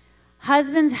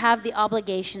 Husbands have the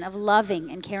obligation of loving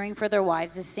and caring for their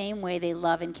wives the same way they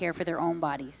love and care for their own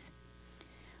bodies.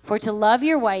 For to love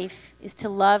your wife is to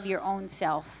love your own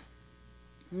self.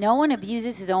 No one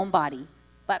abuses his own body,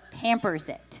 but pampers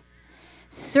it,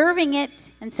 serving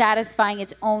it and satisfying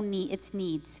its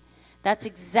needs. That's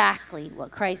exactly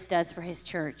what Christ does for his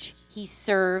church. He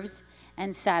serves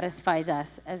and satisfies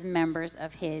us as members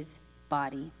of his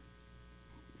body."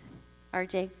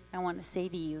 RJ, I want to say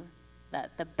to you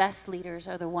that the best leaders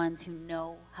are the ones who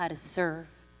know how to serve.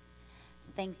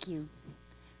 Thank you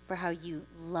for how you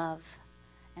love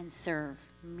and serve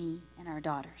me and our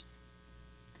daughters.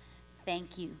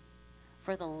 Thank you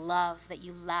for the love that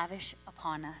you lavish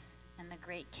upon us and the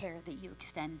great care that you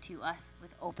extend to us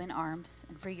with open arms,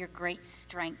 and for your great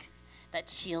strength that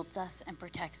shields us and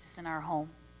protects us in our home.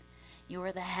 You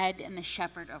are the head and the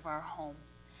shepherd of our home.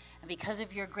 And because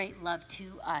of your great love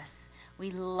to us,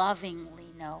 we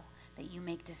lovingly know that you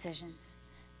make decisions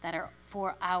that are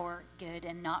for our good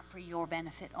and not for your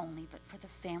benefit only, but for the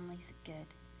family's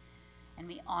good. And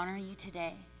we honor you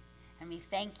today, and we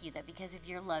thank you that because of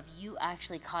your love, you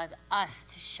actually cause us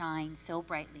to shine so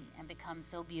brightly and become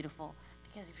so beautiful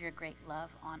because of your great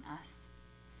love on us.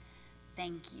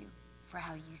 Thank you for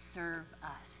how you serve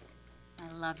us. I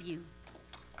love you.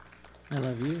 I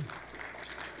love you.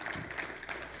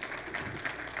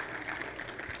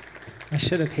 I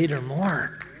should have paid her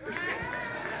more.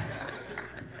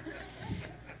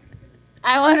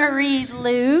 I want to read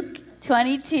Luke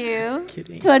 22,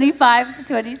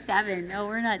 25-27. No,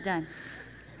 we're not done.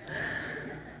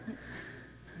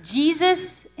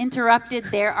 Jesus interrupted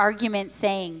their argument,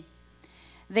 saying,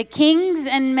 "The kings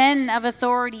and men of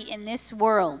authority in this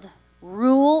world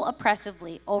rule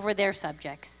oppressively over their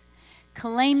subjects,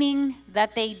 claiming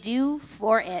that they do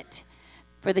for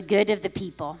the good of the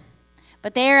people.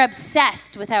 But they are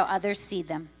obsessed with how others see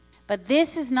them. But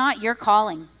this is not your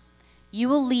calling. You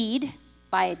will lead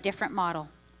by a different model.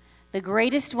 The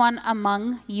greatest one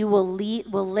among you will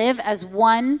live as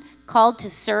one called to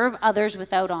serve others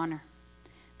without honor.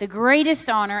 The greatest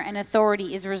honor and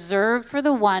authority is reserved for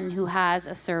the one who has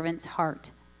a servant's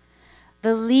heart.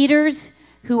 The leaders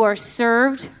who are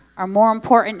served are more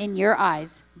important in your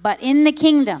eyes, but in the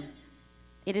kingdom,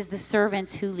 it is the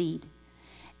servants who lead.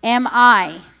 Am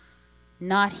I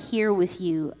not here with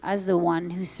you as the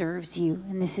one who serves you?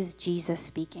 And this is Jesus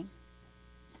speaking.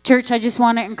 Church, I just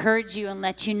want to encourage you and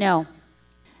let you know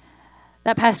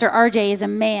that Pastor RJ is a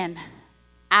man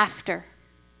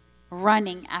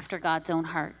running after God's own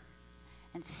heart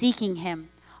and seeking him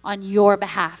on your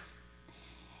behalf.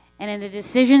 And in the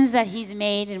decisions that he's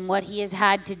made and what he has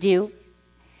had to do,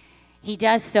 he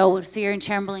does so with fear and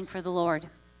trembling for the Lord,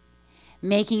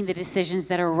 making the decisions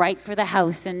that are right for the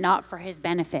house and not for his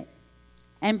benefit.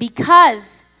 And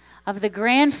because of the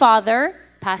grandfather,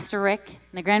 Pastor Rick,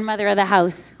 and the grandmother of the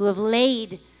house, who have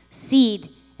laid seed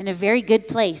in a very good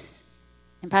place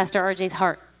in Pastor RJ's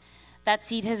heart, that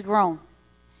seed has grown.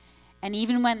 And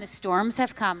even when the storms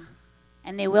have come,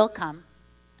 and they will come,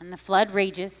 and the flood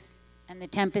rages, and the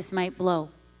tempest might blow,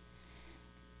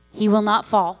 he will not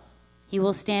fall. He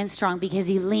will stand strong because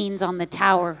he leans on the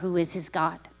tower who is his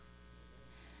God,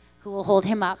 who will hold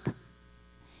him up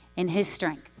in his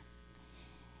strength.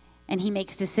 And he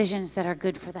makes decisions that are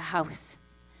good for the house.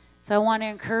 So I want to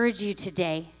encourage you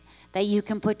today that you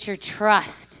can put your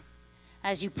trust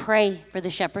as you pray for the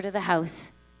shepherd of the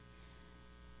house,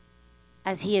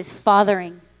 as he is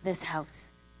fathering this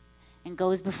house and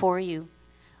goes before you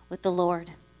with the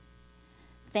Lord.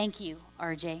 Thank you,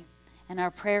 RJ. And our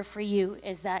prayer for you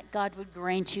is that God would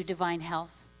grant you divine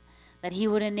health, that he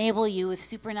would enable you with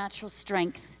supernatural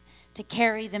strength to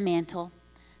carry the mantle,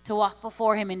 to walk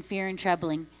before him in fear and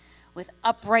trembling, with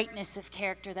uprightness of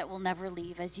character that will never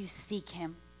leave as you seek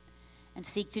him and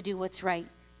seek to do what's right,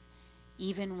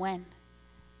 even when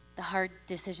the hard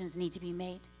decisions need to be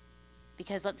made.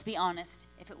 Because let's be honest,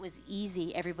 if it was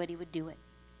easy, everybody would do it.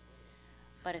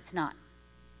 But it's not.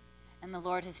 And the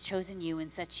Lord has chosen you and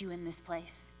set you in this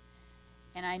place.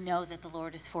 And I know that the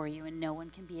Lord is for you and no one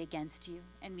can be against you.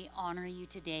 And we honor you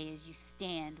today as you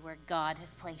stand where God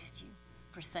has placed you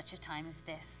for such a time as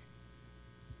this.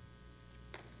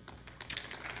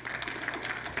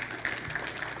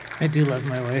 I do love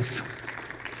my wife.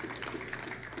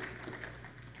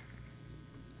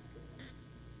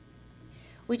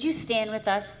 Would you stand with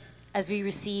us as we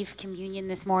receive communion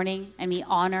this morning and we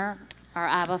honor our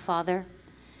Abba Father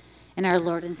and our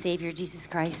Lord and Savior Jesus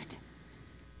Christ?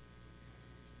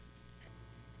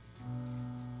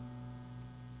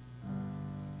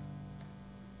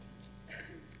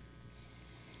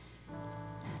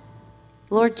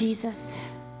 Lord Jesus,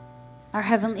 our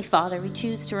Heavenly Father, we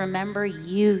choose to remember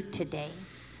you today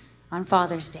on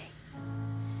Father's Day,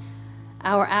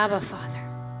 our Abba Father.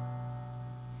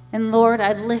 And Lord,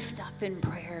 I lift up in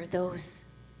prayer those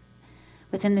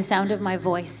within the sound of my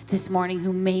voice this morning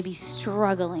who may be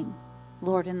struggling,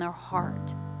 Lord, in their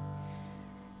heart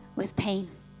with pain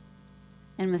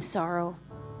and with sorrow.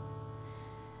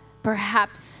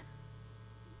 Perhaps,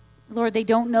 Lord, they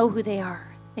don't know who they are.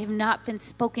 They've not been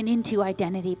spoken into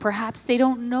identity. Perhaps they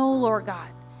don't know, Lord God,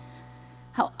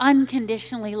 how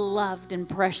unconditionally loved and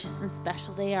precious and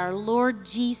special they are. Lord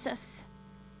Jesus,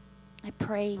 I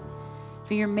pray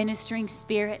for your ministering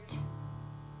spirit,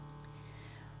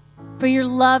 for your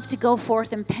love to go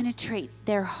forth and penetrate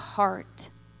their heart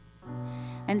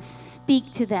and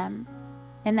speak to them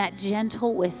in that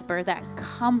gentle whisper, that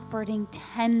comforting,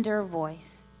 tender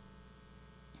voice.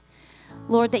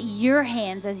 Lord, that your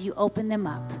hands, as you open them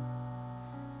up,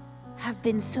 have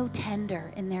been so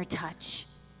tender in their touch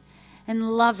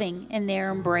and loving in their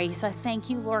embrace. I thank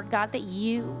you, Lord God, that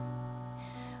you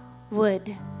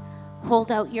would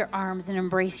hold out your arms and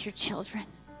embrace your children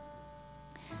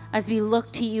as we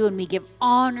look to you and we give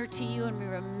honor to you and we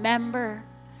remember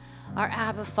our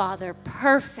Abba Father.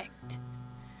 Perfect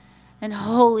and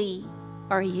holy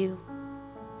are you.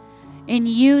 In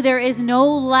you there is no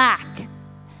lack,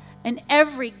 and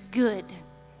every good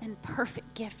and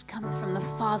perfect gift comes from the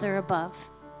Father above.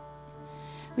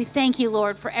 We thank you,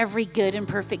 Lord, for every good and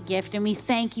perfect gift, and we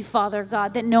thank you, Father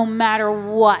God, that no matter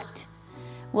what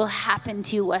will happen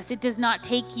to us, it does not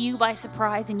take you by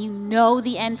surprise, and you know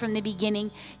the end from the beginning.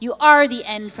 You are the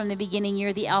end from the beginning.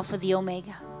 You're the Alpha, the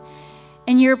Omega.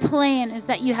 And your plan is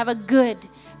that you have a good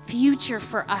future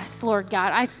for us, Lord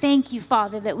God. I thank you,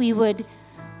 Father, that we would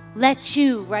let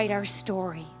you write our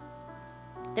story,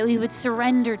 that we would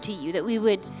surrender to you, that we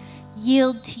would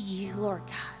yield to you, Lord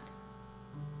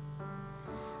God.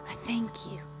 I thank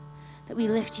you that we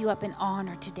lift you up in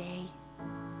honor today,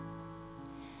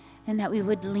 and that we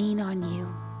would lean on you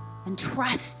and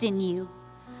trust in you,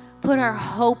 put our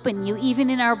hope in you, even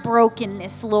in our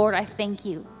brokenness. Lord, I thank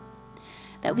you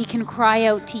that we can cry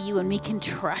out to you and we can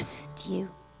trust you,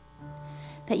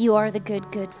 that you are the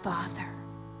good, good Father.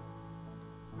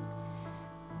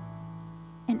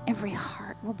 and every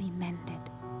heart will be mended.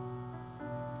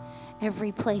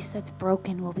 Every place that's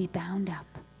broken will be bound up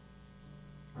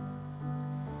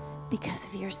because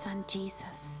of your Son,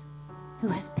 Jesus, who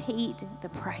has paid the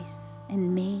price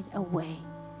and made a way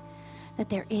that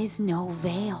there is no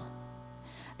veil,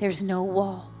 there's no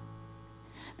wall,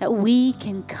 that we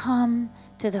can come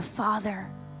to the Father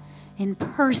in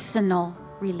personal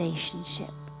relationship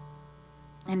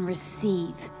and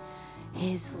receive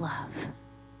his love.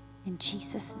 In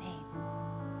Jesus' name,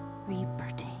 we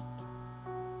partake.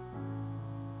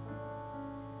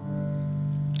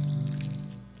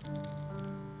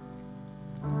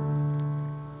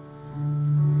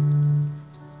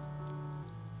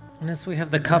 And as we have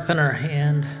the cup in our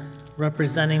hand,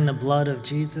 representing the blood of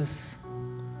Jesus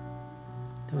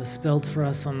that was spilled for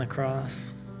us on the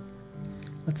cross,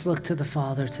 let's look to the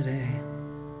Father today.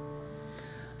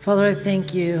 Father, I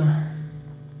thank you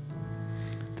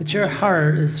that your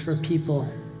heart is for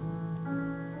people.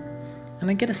 And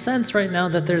I get a sense right now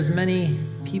that there's many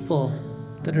people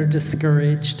that are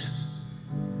discouraged,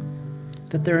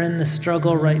 that they're in the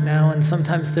struggle right now, and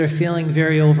sometimes they're feeling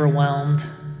very overwhelmed.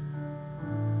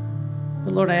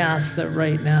 But Lord, I ask that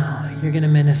right now you're going to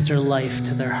minister life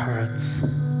to their hearts.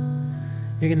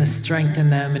 You're going to strengthen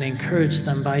them and encourage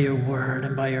them by your word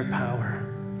and by your power.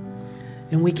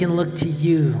 And we can look to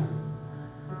you,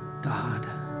 God,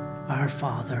 our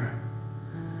Father,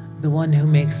 the one who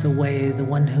makes a way, the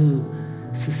one who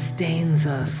sustains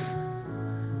us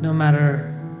no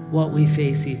matter what we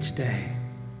face each day.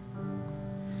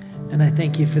 And I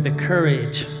thank you for the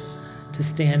courage to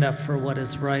stand up for what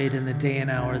is right in the day and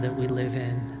hour that we live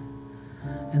in.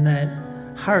 And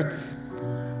that hearts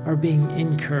are being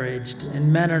encouraged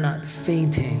and men are not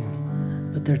fainting,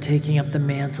 but they're taking up the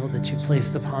mantle that you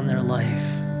placed upon their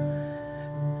life.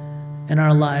 And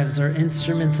our lives are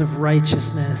instruments of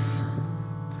righteousness,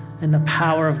 and the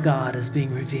power of God is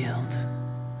being revealed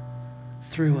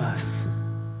through us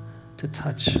to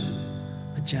touch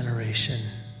a generation.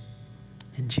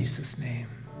 In Jesus' name.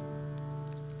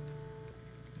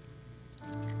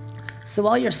 So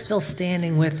while you're still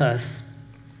standing with us,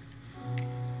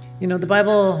 you know, the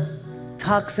Bible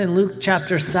talks in Luke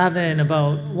chapter 7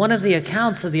 about one of the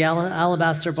accounts of the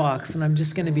alabaster box, and I'm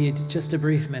just going to be just a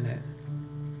brief minute.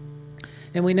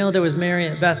 And we know there was Mary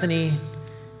at Bethany,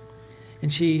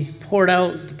 and she poured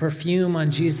out the perfume on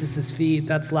Jesus' feet.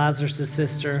 That's Lazarus'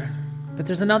 sister. But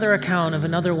there's another account of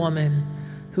another woman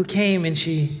who came and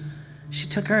she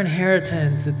took her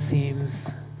inheritance, it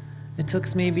seems. It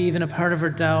took maybe even a part of her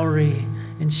dowry,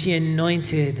 and she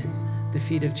anointed the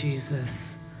feet of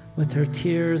Jesus with her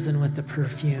tears and with the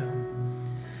perfume.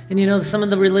 And you know, some of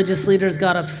the religious leaders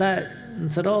got upset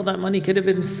and said, oh, that money could have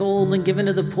been sold and given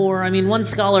to the poor. I mean, one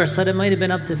scholar said it might have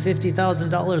been up to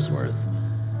 $50,000 worth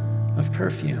of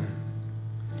perfume.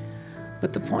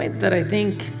 But the point that I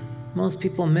think most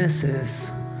people miss is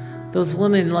those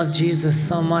women loved Jesus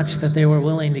so much that they were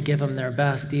willing to give him their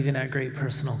best, even at great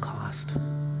personal cost.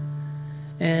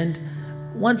 And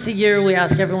once a year, we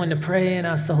ask everyone to pray and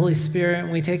ask the Holy Spirit,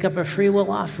 and we take up a free will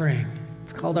offering.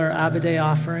 It's called our Abba Day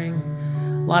offering.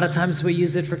 A lot of times we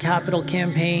use it for capital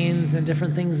campaigns and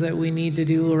different things that we need to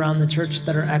do around the church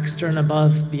that are extra and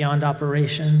above, beyond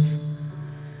operations.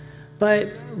 But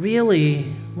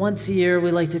really, once a year, we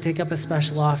like to take up a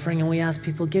special offering, and we ask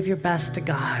people, give your best to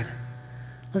God.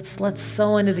 Let's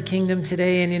sow into the kingdom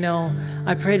today. And you know,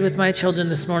 I prayed with my children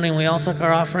this morning. We all took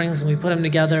our offerings and we put them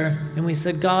together. And we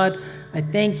said, God, I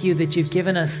thank you that you've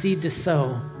given us seed to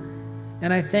sow.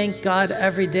 And I thank God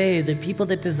every day that people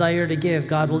that desire to give,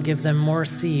 God will give them more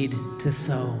seed to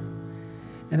sow.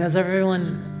 And as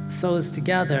everyone sows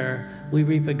together, we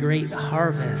reap a great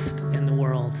harvest in the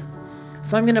world.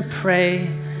 So I'm going to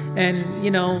pray. And,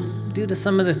 you know, due to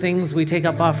some of the things, we take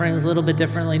up offerings a little bit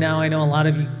differently now. I know a lot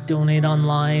of you donate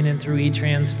online and through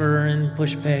e-transfer and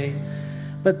PushPay.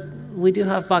 But we do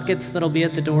have buckets that'll be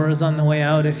at the doors on the way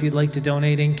out if you'd like to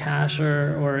donate in cash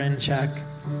or in check.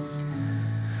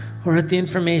 Or at the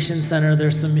information center,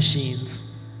 there's some machines.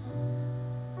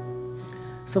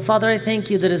 So, Father, I thank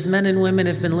you that as men and women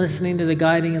have been listening to the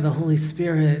guiding of the Holy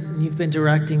Spirit, and you've been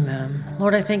directing them.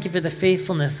 Lord, I thank you for the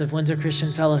faithfulness of Windsor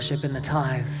Christian Fellowship and the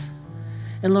tithes.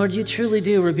 And Lord, you truly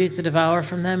do rebuke the devourer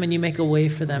from them, and you make a way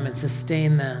for them and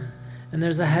sustain them. And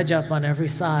there's a hedge up on every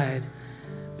side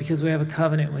because we have a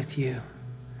covenant with you.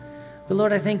 But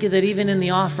Lord, I thank you that even in the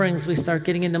offerings, we start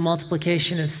getting into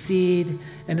multiplication of seed,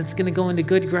 and it's going to go into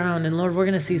good ground. And Lord, we're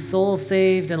going to see souls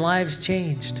saved and lives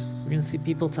changed. We're going to see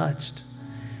people touched.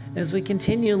 As we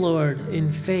continue, Lord,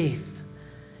 in faith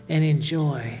and in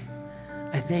joy,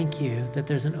 I thank you that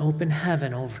there's an open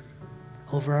heaven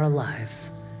over our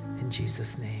lives. In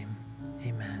Jesus' name,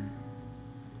 Amen.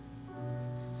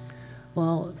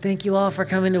 Well, thank you all for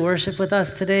coming to worship with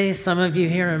us today. Some of you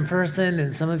here in person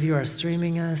and some of you are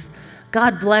streaming us.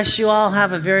 God bless you all.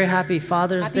 Have a very happy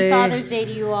Father's Day. Happy Father's Day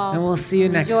to you all. And we'll see you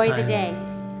next time. Enjoy the day.